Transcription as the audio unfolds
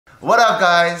What up,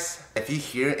 guys? If you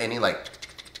hear any like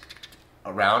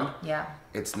around, yeah,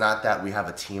 it's not that we have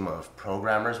a team of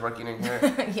programmers working in here.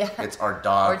 yeah, it's our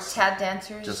dogs or tap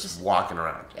dancers just walking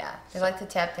around. Yeah, they like to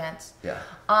tap dance. Yeah.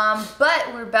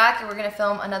 But we're back and we're gonna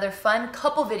film another fun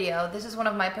couple video. This is one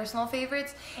of my personal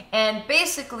favorites, and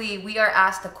basically we are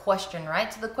asked a question,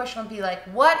 right? So the question will be like,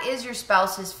 what is your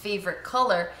spouse's favorite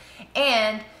color?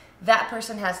 And that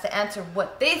person has to answer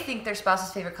what they think their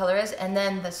spouse's favorite color is, and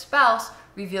then the spouse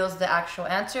reveals the actual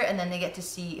answer, and then they get to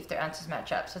see if their answers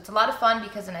match up. So it's a lot of fun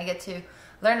because then I get to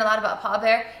learn a lot about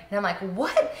APPAREL, and I'm like,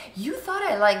 what? You thought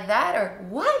I liked that? Or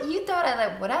what? You thought I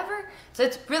liked whatever? So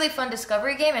it's a really fun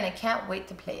discovery game, and I can't wait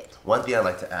to play it. One thing I'd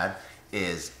like to add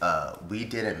is we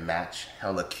didn't match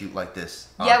hella cute like this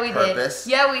on purpose.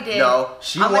 Yeah, we did. No,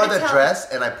 she wore the dress,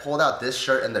 and I pulled out this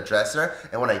shirt in the dresser,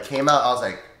 and when I came out, I was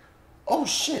like, oh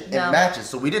shit, it matches.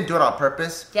 So we didn't do it on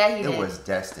purpose. Yeah, he did. It was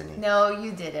destiny. No,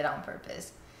 you did it on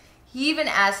purpose. He even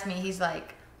asked me, he's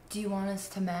like, do you want us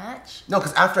to match? No,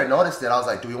 because after I noticed it, I was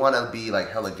like, do we want to be like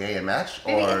hella gay and match?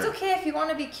 Baby, it's okay if you want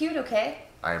to be cute, okay?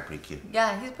 I am pretty cute.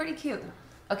 Yeah, he's pretty cute.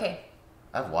 Okay.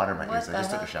 I have water in my ears. I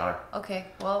just took a shower. Okay,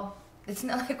 well, it's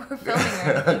not like we're filming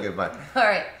or anything. Goodbye. All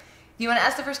right. Do you want to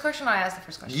ask the first question or I ask the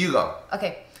first question? You go.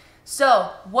 Okay.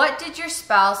 So, what did your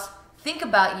spouse think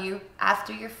about you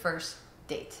after your first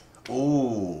date?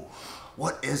 Ooh.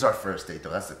 What is our first date, though?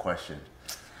 That's the question.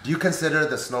 Do you consider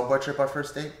the snowboard trip our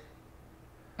first date?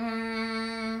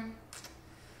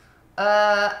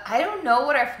 I don't know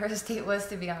what our first date was,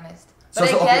 to be honest. But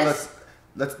So I okay, guess...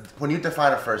 let's when you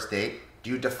define a first date,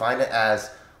 do you define it as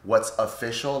what's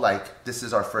official, like this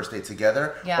is our first date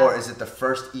together? Yeah. Or is it the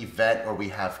first event where we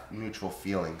have mutual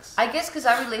feelings? I guess because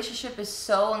our relationship is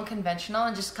so unconventional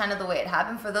and just kind of the way it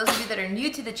happened. For those of you that are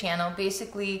new to the channel,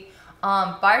 basically,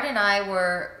 Bart and I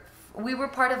were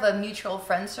part of a mutual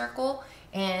friend circle,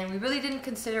 and we really didn't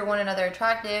consider one another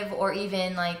attractive or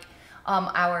even like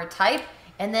our type.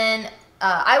 And then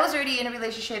I was already in a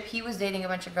relationship. He was dating a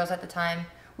bunch of girls at the time.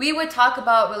 We would talk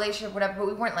about relationship, whatever, but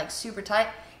we weren't like super tight.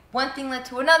 One thing led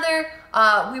to another.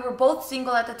 We were both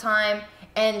single at the time,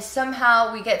 and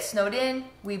somehow we get snowed in.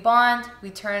 We bond. We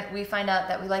find out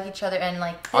that we like each other, and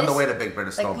like this, on the way to Big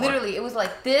Bird to snowboard. Like literally, it was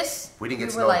like this. We didn't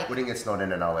get snowed. We didn't get snowed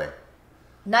in LA.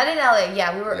 Not in LA.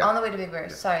 Yeah, we were on the way to Big Bird.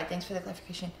 Yeah. Sorry, thanks for the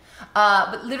clarification.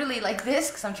 But literally like this,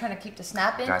 because I'm trying to keep the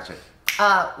snap in. Gotcha.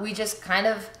 We just kind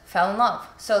of fell in love.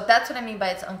 So that's what I mean by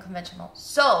it's unconventional.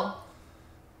 So,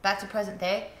 back to present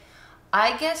day.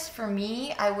 I guess for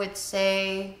me, I would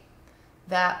say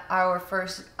that our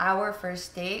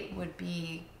first date would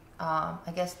be, I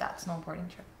guess, that snowboarding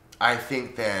trip. I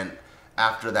think then,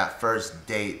 after that first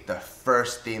date, the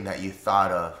first thing that you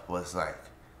thought of was like,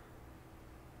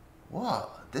 whoa,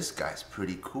 this guy's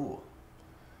pretty cool.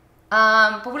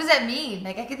 But what does that mean?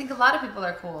 Like, I could think a lot of people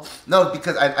are cool. No,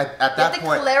 because at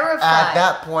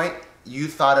that point, you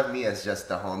thought of me as just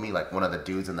the homie, like one of the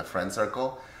dudes in the friend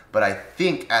circle. But I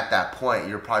think at that point,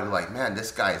 you're probably like, man,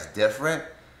 this guy is different.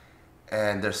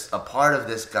 And there's a part of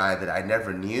this guy that I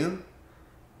never knew,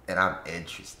 and I'm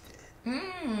interested.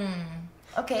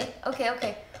 Okay.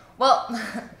 Well,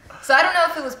 so I don't know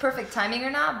if it was perfect timing or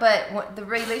not, but the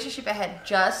relationship I had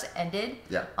just ended.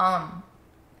 Yeah.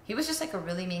 He was just like a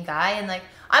really mean guy, and like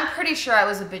I'm pretty sure I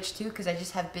was a bitch too because I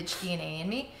just have bitch DNA in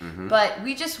me. But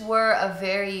we just were a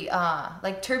very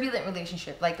like turbulent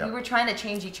relationship. Like we were trying to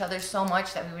change each other so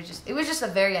much that it was just a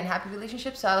very unhappy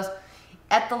relationship. So I was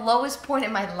at the lowest point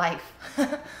in my life.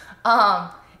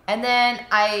 And then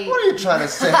What are you trying to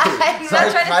say? I'm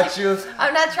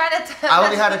not trying to. I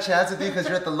only had a chance with you because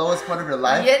you're at the lowest point of your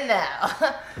life.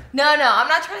 Yeah, no. I'm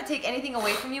not trying to take anything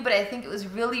away from you, but I think it was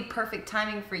really perfect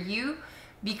timing for you.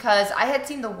 Because I had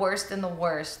seen the worst and the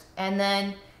worst. And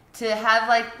then to have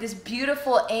like this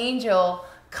beautiful angel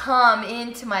come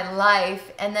into my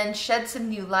life and then shed some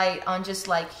new light on just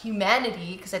like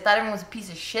humanity, because I thought everyone was a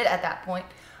piece of shit at that point.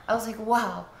 I was like,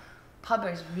 wow,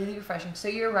 APPAREL is really refreshing. So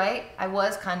you're right. I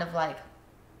was kind of like,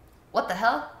 what the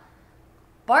hell?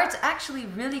 Bart's actually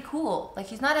really cool. Like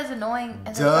he's not as annoying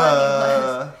as I thought he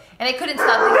was. And I couldn't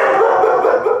stop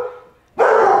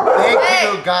thinking.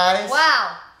 Thank you, guys.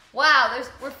 Wow,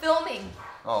 we're filming.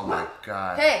 Oh my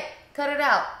god. Hey, cut it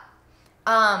out.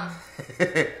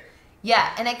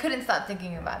 Yeah, and I couldn't stop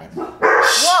thinking about him.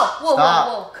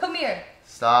 Whoa, come here.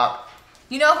 Stop.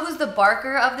 You know who's the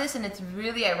barker of this, and it's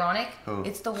really ironic? Who?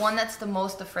 It's the one that's the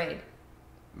most afraid.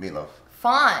 Meatloaf.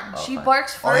 Fawn. She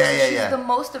barks first.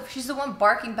 She's the one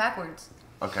barking backwards.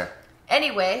 Okay.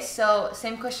 Anyway, so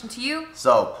same question to you.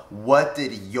 So, what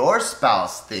did your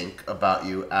spouse think about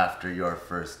you after your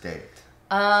first date?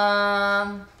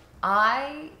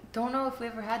 I don't know if we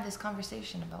ever had this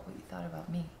conversation about what you thought about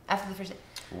me after the first date.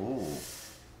 Ooh.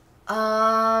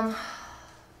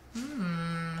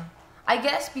 I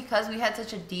guess because we had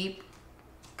such a deep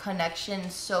connection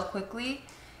so quickly,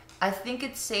 I think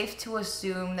it's safe to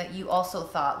assume that you also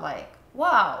thought like,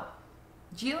 wow,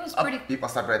 Gio is pretty... I'll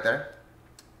stop right there.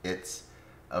 It's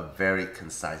a very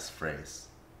concise phrase.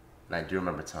 And I do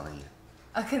remember telling you.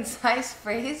 A concise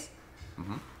phrase?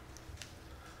 Mm-hmm.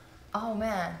 Oh,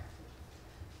 man.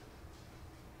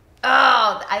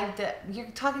 Oh, you're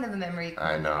talking to the memory.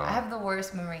 I know. I have the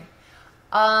worst memory.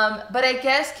 But I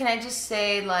guess, can I just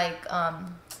say, like,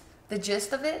 the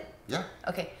gist of it? Yeah.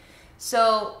 Okay.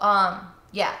 So,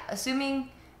 yeah, assuming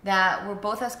that we're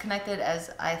both as connected as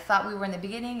I thought we were in the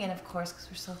beginning, and of course, because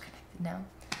we're so connected now,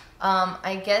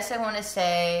 I guess I want to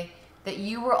say that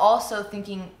you were also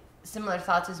thinking similar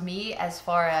thoughts as me as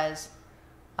far as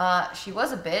she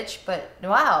was a bitch, but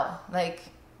wow, like,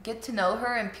 get to know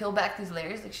her and peel back these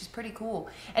layers. Like, she's pretty cool.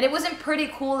 And it wasn't pretty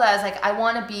cool as, like, I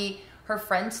want to be her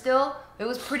friend still. It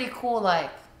was pretty cool,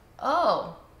 like,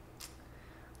 oh,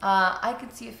 I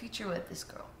could see a future with this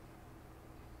girl.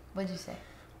 What'd you say?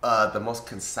 The most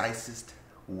concisest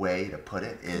way to put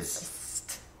it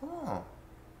is, oh,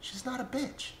 she's not a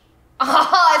bitch.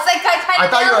 Oh, it's like I kind of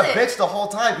thought you were a bitch the whole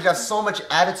time because you have so much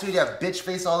attitude. You have bitch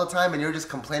face all the time, and you're just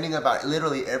complaining about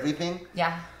literally everything.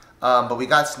 Yeah. But we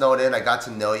got snowed in. I got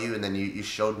to know you, and then you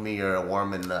showed me your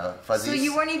warm and fuzzies. So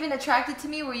you weren't even attracted to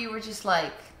me, where you were just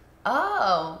like,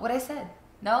 oh, what I said?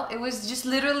 No, it was just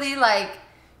literally like,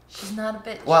 she's not a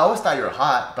bitch. Well, I always thought you were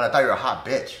hot, but I thought you were a hot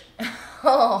bitch.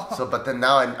 Oh. So, but then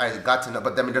now I got to know.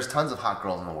 But I mean, there's tons of hot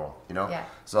girls in the world, you know. Yeah.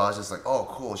 So I was just like, oh,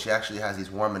 cool. She actually has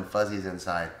these warm and fuzzies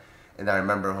inside. And I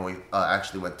remember when we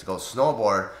actually went to go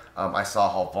snowboard, I saw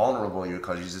how vulnerable you were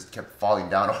because you just kept falling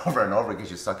down over and over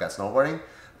because you suck at snowboarding.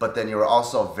 But then you were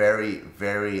also very,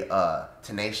 very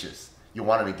tenacious. You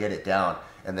wanted to get it down.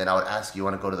 And then I would ask you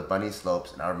want to go to the bunny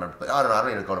slopes? And I remember, like, oh, no, I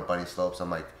don't need to go to bunny slopes.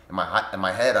 I'm like, in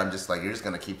my head, I'm just like, you're just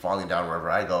going to keep falling down wherever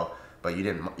I go. But you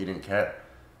didn't care.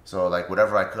 So, like,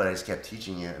 whatever I could, I just kept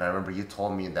teaching you. And I remember you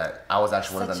told me that I was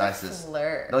actually one of the nicest.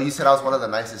 Flirt. No, you said I was one of the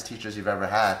nicest teachers you've ever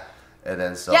had. And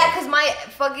then so... Yeah, because my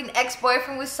fucking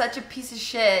ex-boyfriend was such a piece of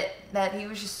shit that he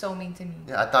was just so mean to me.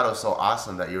 Yeah, I thought it was so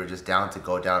awesome that you were just down to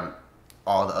go down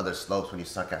all the other slopes when you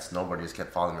suck at snowboarding. You just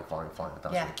kept falling and falling and falling. I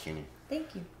thought it was really cute.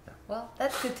 Thank you. Yeah. Well,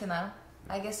 that's good to know.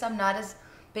 I guess I'm not as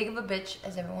big of a bitch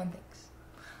as everyone thinks.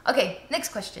 Okay, next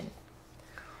question.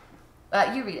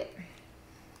 You read it.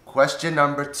 Question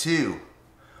number 2.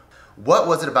 What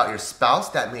was it about your spouse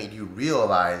that made you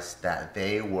realize that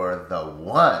they were the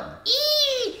one?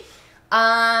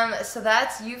 So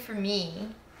that's you for me.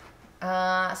 So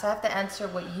I have to answer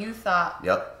what you thought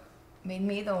made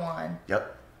me the one.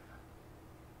 Yep.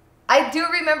 I do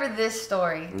remember this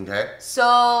story. Okay.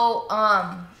 So,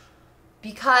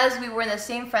 because we were in the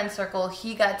same friend circle,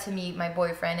 he got to meet my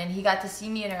boyfriend, and he got to see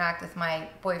me interact with my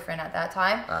boyfriend at that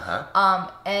time.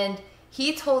 And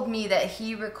he told me that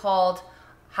he recalled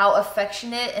how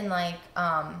affectionate and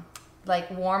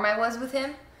like warm I was with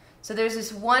him. So there's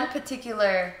this one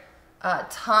particular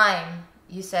time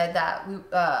you said that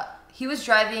he was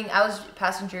driving, I was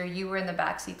passenger, you were in the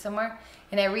back seat somewhere,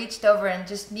 and I reached over and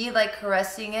just me like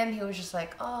caressing him, he was just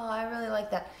like, oh, I really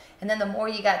like that. And then the more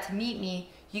you got to meet me,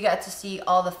 you got to see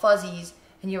all the fuzzies,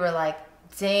 and you were like,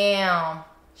 damn,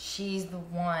 she's the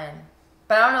one.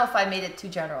 But I don't know if I made it too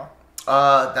general.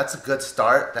 That's a good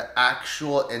start. The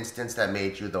actual instance that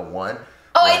made you the one.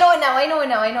 Oh, I know it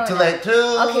now. Too late.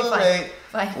 Okay,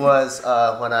 fine. Was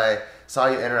when I saw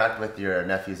you interact with your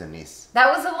nephews and niece.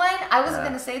 That was the one? I wasn't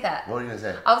going to say that. What were you going to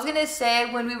say? I was going to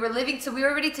say when we were living we were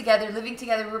already living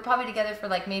together. We were probably together for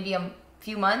like maybe a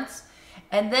few months.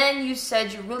 And then you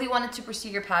said you really wanted to pursue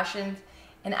your passions.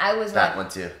 And I was that one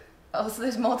too. Oh, so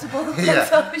there's multiple? Yeah.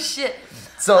 Oh, shit.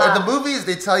 So in the movies,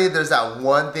 they tell you there's that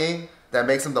one thing that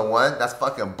makes them the one. That's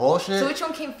fucking bullshit. So which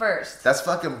one came first? That's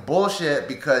fucking bullshit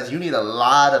because you need a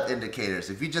lot of indicators.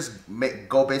 If you just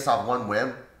go based off one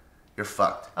whim, you're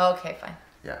fucked. Okay, fine.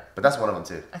 Yeah, but that's one of them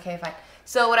too. Okay, fine.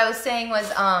 So what I was saying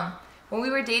was when we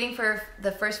were dating for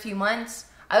the first few months,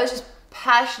 I was just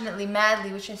passionately,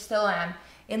 madly, which I still am,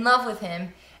 in love with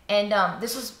him. And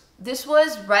this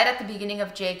was right at the beginning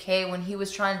of JK when he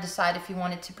was trying to decide if he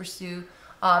wanted to pursue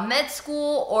med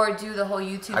school or do the whole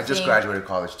YouTube thing. I just graduated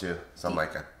college too, so I'm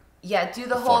like... Yeah, do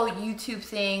the whole YouTube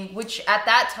thing, which at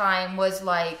that time was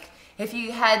like, if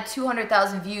you had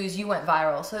 200,000 views, you went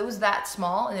viral. So it was that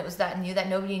small and it was that new that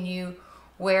nobody knew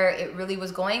where it really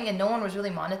was going, and no one was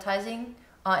really monetizing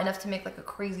enough to make like a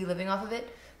crazy living off of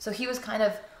it. So he was kind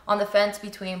of on the fence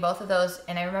between both of those,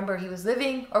 and I remember he was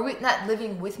living, or not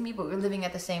living with me, but we were living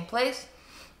at the same place.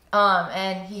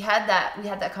 And we had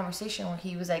that conversation where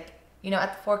he was like, you know,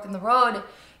 at the fork in the road.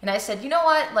 And I said, you know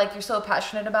what? Like, you're so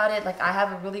passionate about it. Like, I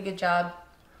have a really good job.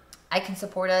 I can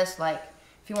support us. Like,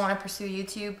 if you want to pursue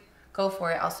YouTube, go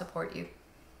for it. I'll support you.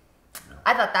 Yeah.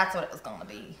 I thought that's what it was going to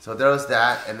be. So there was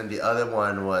that. And then the other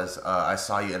one was I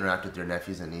saw you interact with your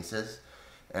nephews and nieces.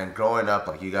 And growing up,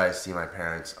 like you guys see my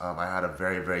parents, I had a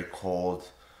very, very cold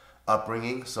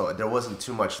upbringing. So there wasn't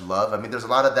too much love. I mean, there's a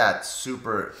lot of that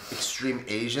super extreme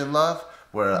Asian love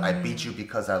where I beat you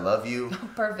because I love you.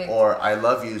 Perfect. Or I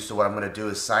love you, so what I'm going to do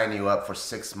is sign you up for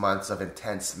 6 months of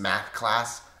intense math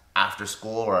class after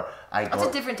school. Or That's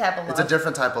a different type of love. It's a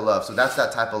different type of love. So that's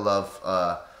that type of love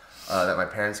that my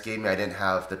parents gave me. I didn't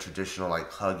have the traditional like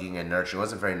hugging and nurturing. It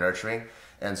wasn't very nurturing.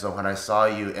 And so when I saw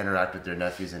you interact with your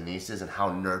nephews and nieces and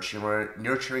how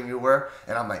nurturing you were,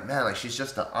 and I'm like, man, like she's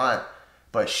just an aunt,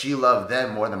 but she loved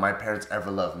them more than my parents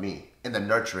ever loved me in the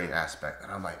nurturing aspect.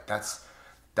 And I'm like, that's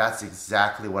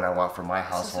exactly what I want for my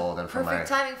household and for perfect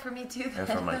timing for me too. And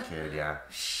for my kid, yeah.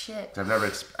 Shit. I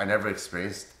never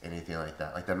experienced anything like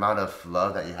that. Like the amount of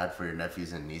love that you had for your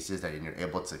nephews and nieces, that you're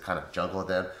able to kind of juggle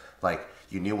them. Like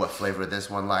you knew what flavor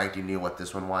this one liked, you knew what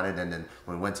this one wanted, and then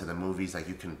when we went to the movies, like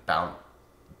you can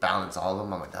balance all of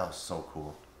them. I'm like, that was so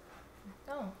cool.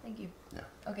 Oh, thank you. Yeah.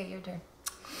 Okay, your turn.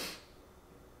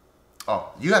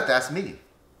 Oh, you have to ask me.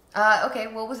 Okay,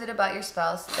 what was it about your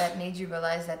spouse that made you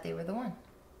realize that they were the one?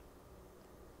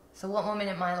 So what moment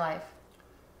in my life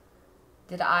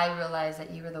did I realize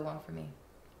that you were the one for me?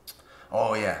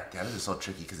 Oh, yeah. Damn, this is so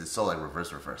tricky because it's so like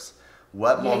reverse.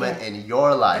 What moment in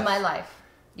your life? In my life.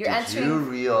 Did you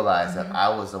realize that I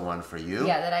was the one for you?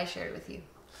 Yeah, that I shared with you.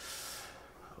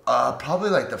 Probably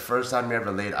like the first time you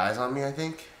ever laid eyes on me, I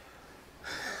think.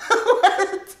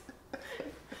 What?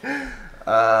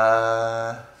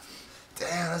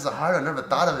 Damn, that's a hard one. I never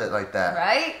thought of it like that.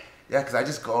 Right? Yeah, because I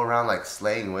just go around like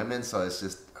slaying women, so it's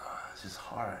just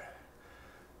hard.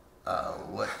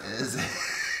 What is it?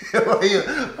 Why are you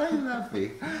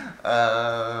laughing?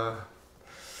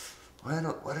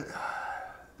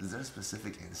 Is there a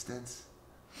specific instance?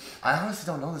 I honestly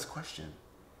don't know this question.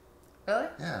 Really?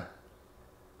 Yeah.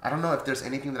 I don't know if there's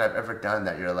anything that I've ever done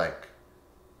that you're like,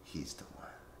 he's the one.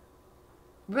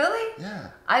 Really? Yeah.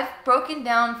 I've broken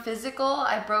down physical,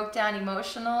 I broke down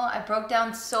emotional, I broke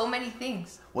down so many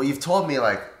things. Well, you've told me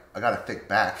like, I got a thick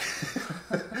back.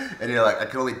 And you're like, I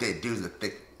can only date dudes with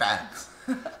thick backs.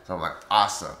 So I'm like,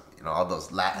 awesome. You know, all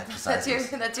those lat exercises.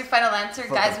 That's your final answer,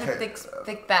 guys with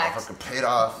thick backs. Fucking paid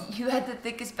off. You had the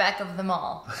thickest back of them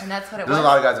all, and that's what it was. There's a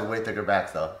lot of guys with way thicker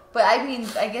backs, though. But I mean,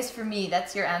 I guess for me,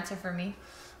 that's your answer for me.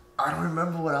 I don't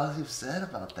remember what else you've said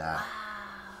about that. Wow.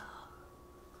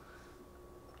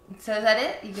 So is that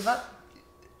it? You give up?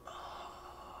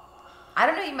 I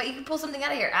don't know. You can pull something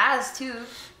out of your ass too.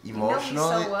 Emotionally, you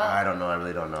know me so well. I don't know. I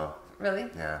really don't know. Really?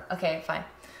 Yeah. Okay, fine.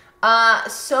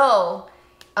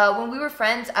 When we were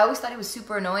friends, I always thought he was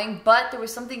super annoying, but there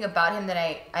was something about him that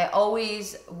I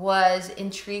always was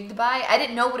intrigued by. I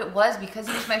didn't know what it was because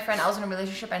he was my friend. I was in a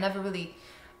relationship. I never really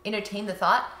entertained the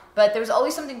thought, but there was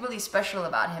always something really special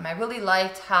about him. I really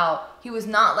liked how he was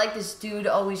not like this dude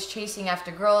always chasing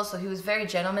after girls, so he was very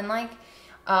gentleman-like.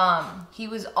 He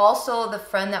was also the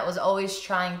friend that was always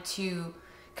trying to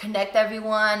connect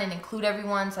everyone and include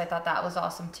everyone, so I thought that was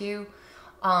awesome too.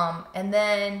 And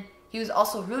then he was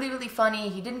also really, really funny.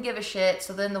 He didn't give a shit.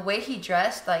 So then the way he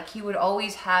dressed, like he would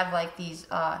always have like these,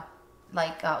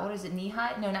 what is it, knee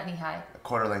high? No, not knee high.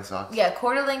 Quarter length socks? Yeah,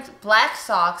 quarter length black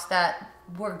socks that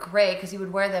were gray because he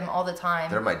would wear them all the time.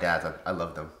 They're my dad's. I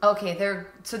love them. Okay, they're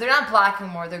not black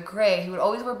anymore. They're gray. He would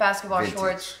always wear basketball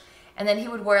shorts. And then he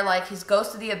would wear like his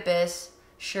Ghost of the Abyss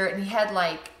shirt. And he had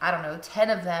like, I don't know, 10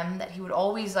 of them that he would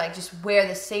always like just wear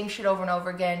the same shit over and over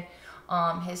again.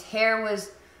 His hair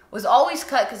was always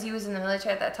cut because he was in the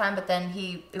military at that time, but then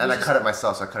I cut it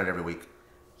myself, so I cut it every week.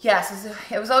 Yes,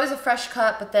 it was always a fresh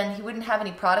cut, but then he wouldn't have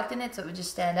any product in it, so it would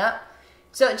just stand up.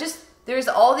 So there's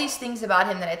all these things about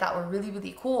him that I thought were really,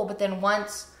 really cool, but then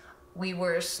once we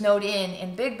were snowed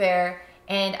in Big Bear,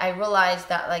 and I realized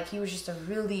that like he was just a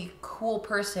really cool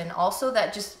person, also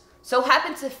that just so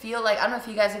happened to feel like, I don't know if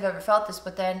you guys have ever felt this,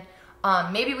 but then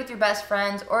maybe with your best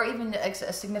friends or even a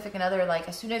significant other, like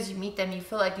as soon as you meet them, you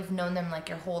feel like you've known them like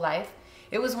your whole life.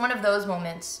 It was one of those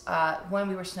moments when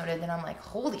we were snowed in that I'm like,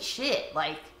 holy shit,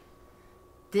 like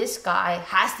this guy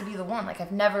has to be the one. Like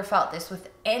I've never felt this with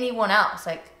anyone else.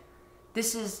 Like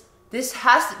this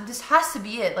has to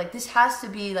be it. Like this has to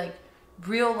be like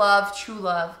real love, true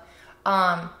love.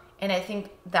 And I think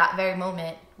that very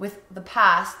moment with the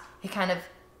past, it kind of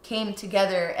came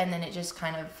together and then it just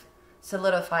kind of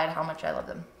solidified how much I love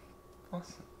them.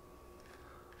 Awesome.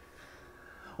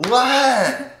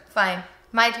 What? Fine.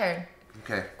 My turn.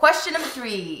 Okay. Question number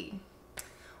 3.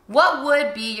 What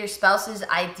would be your spouse's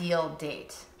ideal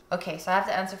date? Okay, so I have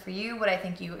to answer for you what I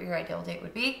think your ideal date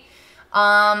would be.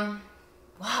 Wow,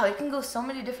 it can go so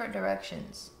many different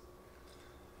directions.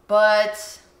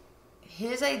 But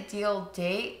his ideal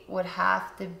date would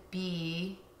have to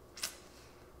be...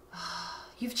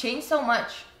 You've changed so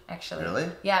much, actually. Really?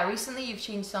 Yeah, recently you've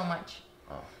changed so much.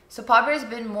 Oh. So Padre's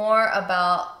been more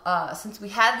about, since we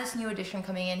had this new addition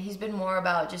coming in, he's been more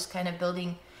about just kind of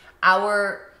building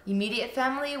our immediate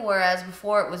family, whereas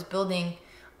before it was building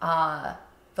the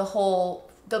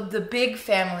big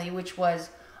family, which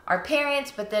was our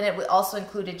parents, but then it also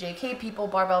included JK people,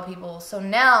 Barbell people. So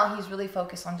now he's really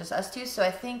focused on just us two. So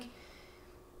I think,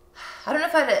 I don't know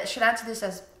if I should answer this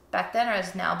as back then or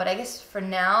as now, but I guess for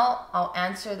now, I'll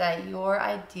answer that your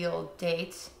ideal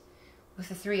date with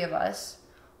the 3 of us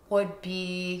would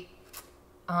be,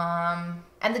 and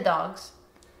the dogs,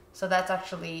 so that's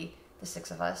actually the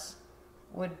 6 of us,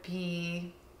 would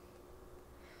be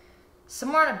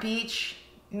somewhere on a beach,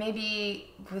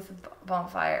 maybe with a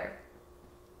bonfire.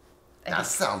 That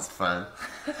sounds fun.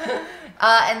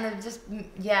 And then just,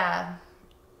 yeah,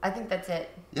 I think that's it.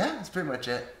 Yeah, that's pretty much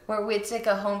it. Where it's like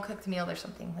a home-cooked meal or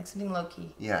something, like something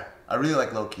low-key. Yeah, I really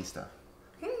like low-key stuff.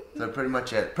 So pretty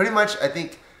much it. Pretty much, I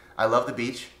think I love the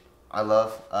beach. I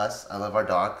love us. I love our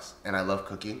dogs. And I love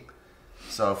cooking.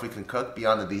 So if we can cook, be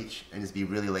on the beach, and just be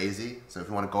really lazy. So if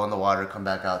you want to go in the water, come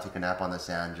back out, take a nap on the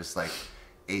sand, just like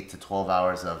 8 to 12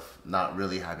 hours of not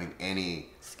really having any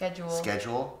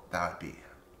schedule, that would be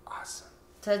awesome.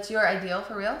 So it's your ideal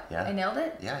for real? Yeah. I nailed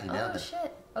it? Yeah, you nailed it. Oh,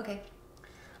 shit. Okay.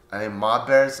 I mean, Ma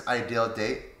Bear's ideal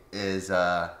date is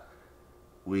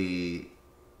we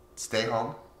stay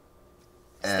home.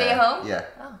 Stay home? Yeah.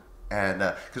 Oh. And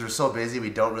because we're so busy, we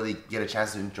don't really get a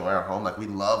chance to enjoy our home. Like, we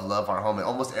love our home. And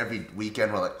almost every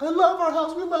weekend, we're like, I love our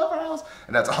house, we love our house.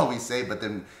 And that's all we say, but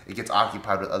then it gets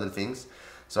occupied with other things.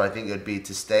 So I think it would be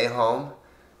to stay home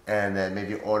and then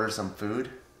maybe order some food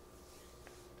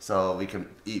so we can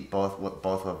eat both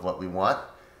of what we want,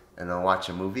 and then watch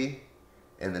a movie,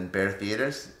 and then Bear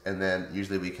Theaters, and then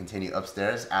usually we continue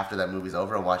upstairs after that movie's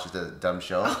over and watch the dumb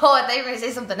show. Oh, I thought you were going to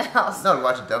say something else. No, we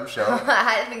watch a dumb show.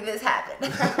 I didn't think this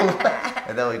happened.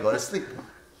 And then we go to sleep.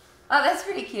 Oh, that's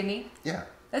pretty cutie. Yeah.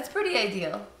 That's pretty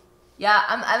ideal. Yeah,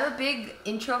 I'm a big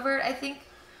introvert, I think.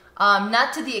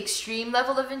 Not to the extreme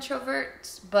level of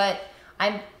introverts, but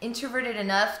I'm introverted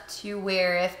enough to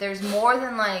where if there's more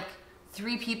than like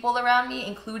 3 people around me,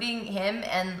 including him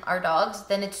and our dogs,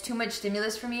 then it's too much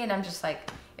stimulus for me and I'm just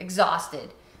like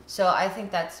exhausted. So I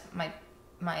think that's my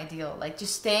ideal. Like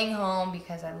just staying home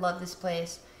because I love this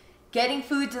place, getting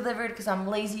food delivered because I'm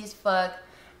lazy as fuck,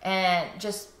 and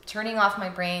just turning off my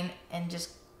brain and just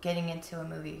getting into a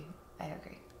movie. I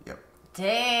agree. Yep.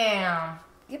 Damn.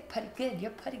 You're pretty good.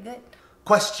 You're pretty good.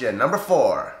 Question number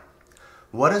 4.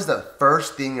 What is the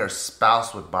first thing your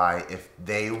spouse would buy if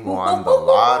they won the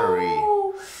lottery?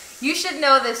 You should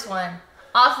know this one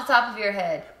off the top of your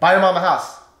head. Buy your mom a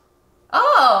house.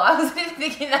 Oh, I was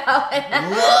thinking that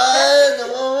one.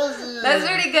 What was it? That's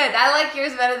pretty good. I like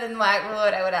yours better than what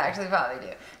I would actually probably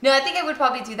do. No, I think I would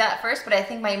probably do that first, but I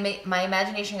think my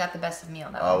imagination got the best of me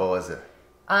on that one. Oh, what was it?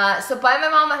 So buy my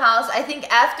mom a house. I think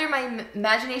after my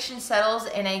imagination settles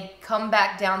and I come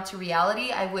back down to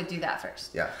reality, I would do that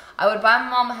first. Yeah. I would buy my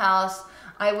mom a house.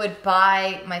 I would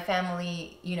buy my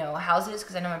family, houses,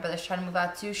 because I know my brother's trying to move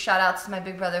out too. Shout outs to my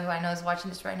big brother who I know is watching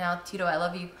this right now. Tito, I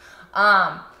love you.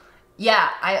 Yeah,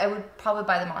 I would probably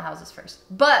buy them all houses first.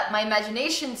 But my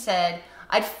imagination said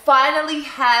I'd finally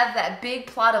have that big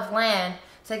plot of land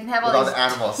so I can have all the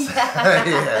animals. Yeah.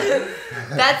 Yeah.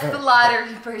 That's the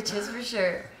lottery purchase for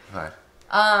sure. Right.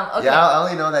 Okay. Yeah, I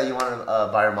only know that you want to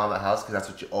buy your mom a house because that's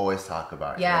what you always talk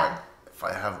about. Yeah.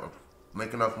 Like, if I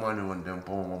make enough money, then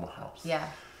buy my mom a house. Yeah.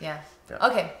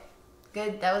 Okay.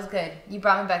 Good. That was good. You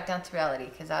brought me back down to reality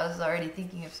because I was already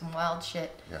thinking of some wild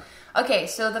shit. Yeah. Okay,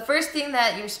 so the first thing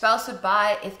that your spouse would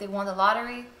buy if they won the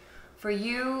lottery, for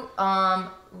you,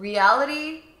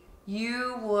 reality,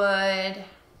 you would...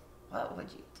 What would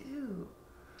you do?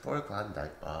 4 o'clock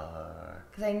diaper.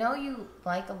 Because I know you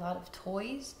like a lot of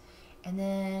toys. And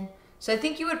then... So I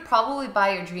think you would probably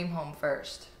buy your dream home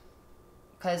first.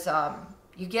 Because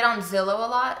you get on Zillow a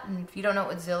lot. And if you don't know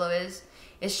what Zillow is,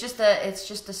 it's just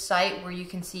a site where you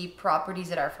can see properties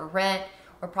that are for rent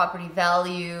or property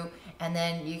value. And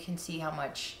then you can see how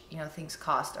much, things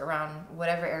cost around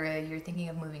whatever area you're thinking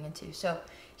of moving into. So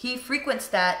he frequents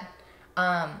that.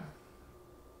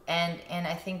 And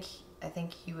I think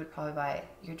he would probably buy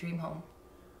your dream home.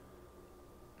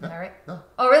 Is that right? No.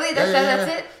 Oh, really?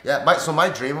 That's it? Yeah. So my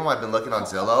dream home, I've been looking on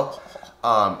Zillow.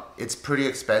 It's pretty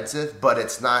expensive, but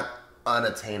it's not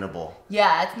unattainable.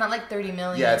 Yeah, it's not like 30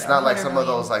 million. Yeah, it's not like some of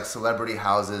those like celebrity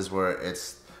houses where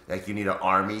it's like you need an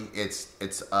army. It's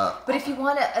But if you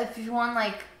want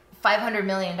like $500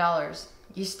 million,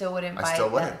 you still wouldn't buy it. I still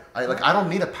wouldn't. I don't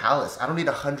need a palace. I don't need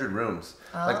 100 rooms.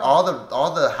 Like all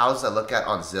the houses I look at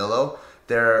on Zillow,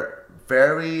 they're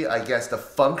very, I guess the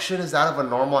function is that of a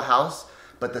normal house,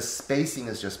 but the spacing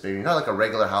is just bigger. You know, like a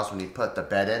regular house when you put the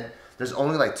bed in, there's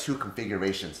only like 2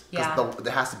 configurations. Because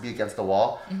it has to be against the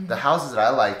wall. Mm-hmm. The houses that I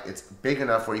like, it's big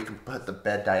enough where you can put the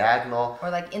bed diagonal. Or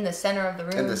like in the center of the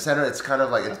room. In the center, it's kind of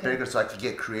like, it's bigger so I can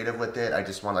get creative with it. I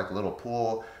just want like a little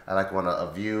pool. I want a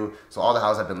view. So all the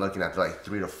houses I've been looking at, they're like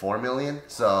 3 to 4 million.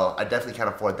 So I definitely can't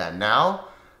afford that now.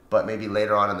 But maybe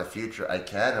later on in the future I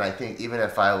can. And I think even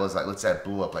if I was like, let's say I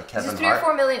blew up like Kevin Hart. It's 3 or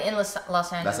 4 million in Los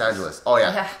Angeles. Los Angeles. Oh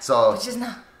yeah. So which is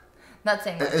not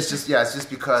saying much. It's just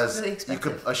because really you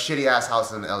could, a shitty ass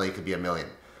house in LA could be $1 million.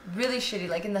 Really shitty,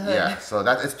 like in the hood. Yeah, so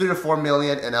it's 3 to 4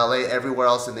 million in LA. Everywhere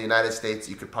else in the United States,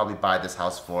 you could probably buy this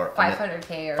house for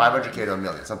 $500K or $500K to $1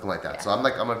 million, something like that. Yeah. So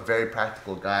I'm a very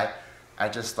practical guy. I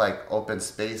just like open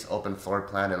space, open floor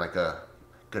plan, and like a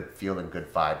good feel and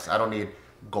good vibes. I don't need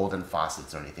golden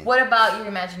faucets or anything. What about your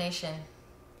imagination?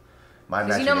 My imagination.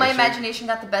 Because you know my imagination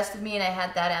got the best of me and I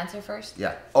had that answer first?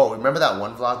 Yeah. Oh, remember that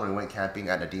one vlog when we went camping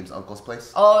at Nadim's uncle's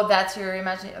place? Oh, that's your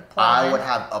imagination. I would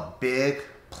have a big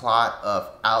plot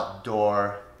of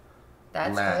outdoor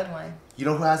land. That's a good one. You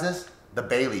know who has this? The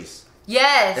Baileys.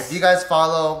 Yes. If you guys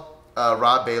follow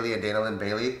Rob Bailey and Dana Lynn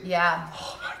Bailey. Yeah.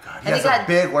 Oh my God. He has a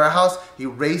big warehouse. He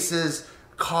races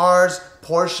cars,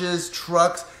 Porsches,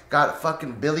 trucks, got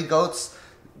fucking billy goats.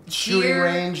 Shooting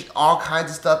range, all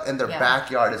kinds of stuff in their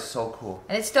backyard is so cool.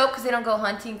 And it's dope because they don't go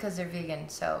hunting because they're vegan.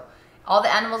 So all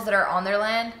the animals that are on their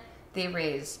land, they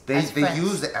raise. They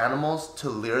use the animals to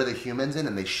lure the humans in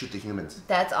and they shoot the humans.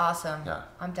 That's awesome. Yeah.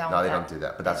 I'm down with that. No, they don't do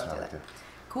that, but that's what I do.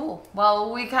 Cool.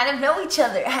 Well, we kind of know each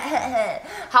other.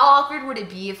 How awkward would it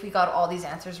be if we got all these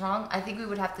answers wrong? I think we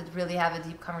would have to really have a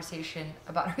deep conversation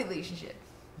about a relationship.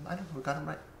 I don't know. We got them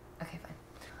right. Okay, fine.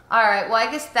 All right. Well, I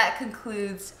guess that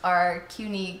concludes our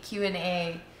CUNY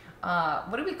Q&A.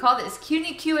 What do we call this?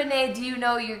 CUNY Q&A. Do you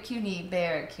know your CUNY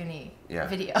bear CUNY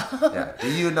video? Yeah.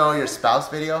 Do you know your spouse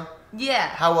video? Yeah.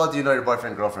 How well do you know your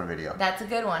boyfriend girlfriend video? That's a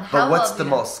good one. But what's the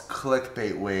most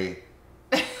clickbait way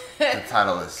to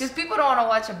title this? Because people don't want to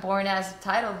watch a boring ass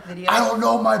title video. I don't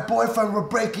know my boyfriend. We're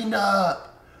breaking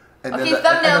up. And okay,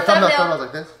 then thumbnail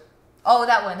like this. Oh,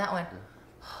 that one. Yeah.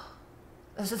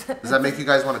 Does that make you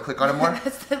guys want to click on it more?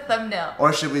 That's the thumbnail.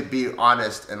 Or should we be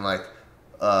honest and like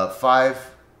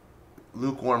 5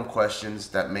 lukewarm questions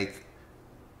that make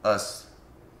us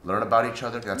learn about each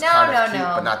other? That's kind of cute,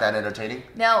 but not that entertaining.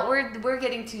 No, we're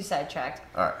getting too sidetracked.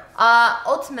 All right.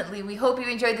 Ultimately, we hope you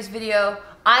enjoyed this video.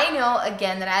 I know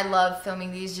again that I love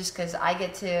filming these just because I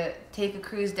get to take a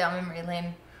cruise down memory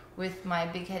lane with my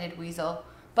big-headed weasel.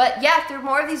 But yeah, if there are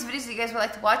more of these videos that you guys would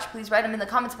like to watch, please write them in the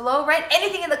comments below. Write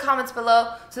anything in the comments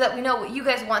below so that we know what you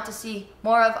guys want to see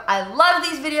more of. I love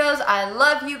these videos. I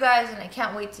love you guys, and I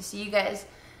can't wait to see you guys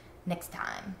next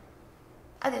time.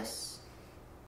 Adios.